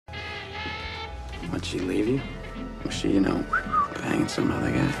How'd she leave you? Was she, banging some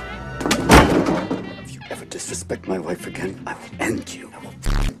other guy? If you ever disrespect my wife again, I will end you. I will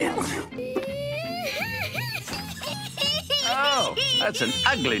end you. Oh, that's an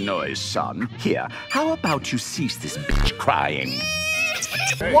ugly noise, son. Here, how about you cease this bitch crying?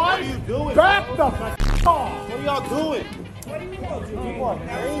 Hey, what are you doing? Back the f*** off! What are y'all doing?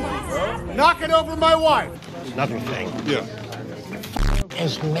 Knocking over my wife. Another thing. Yeah.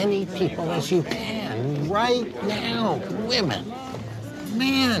 As many people as you can right now. Women.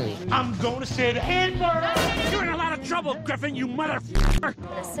 Men. I'm going to say the N-word. You're in a lot of trouble, Griffin, you motherfucker. I'm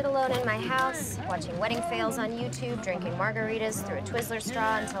gonna sit alone in my house, watching wedding fails on YouTube, drinking margaritas through a Twizzler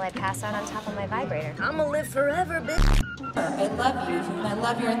straw until I pass out on top of my vibrator. I'm gonna live forever, bitch. I love you, and I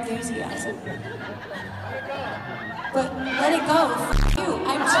love your enthusiasm. But let it go. F you.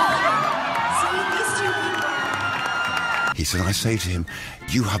 I'm just... See, these two people... He said, I say to him,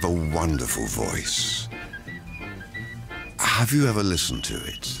 you have a wonderful voice. Have you ever listened to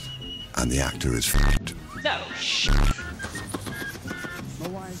it? And the actor is f***ed. No shit.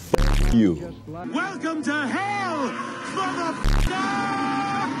 You. Welcome to hell, motherfucker!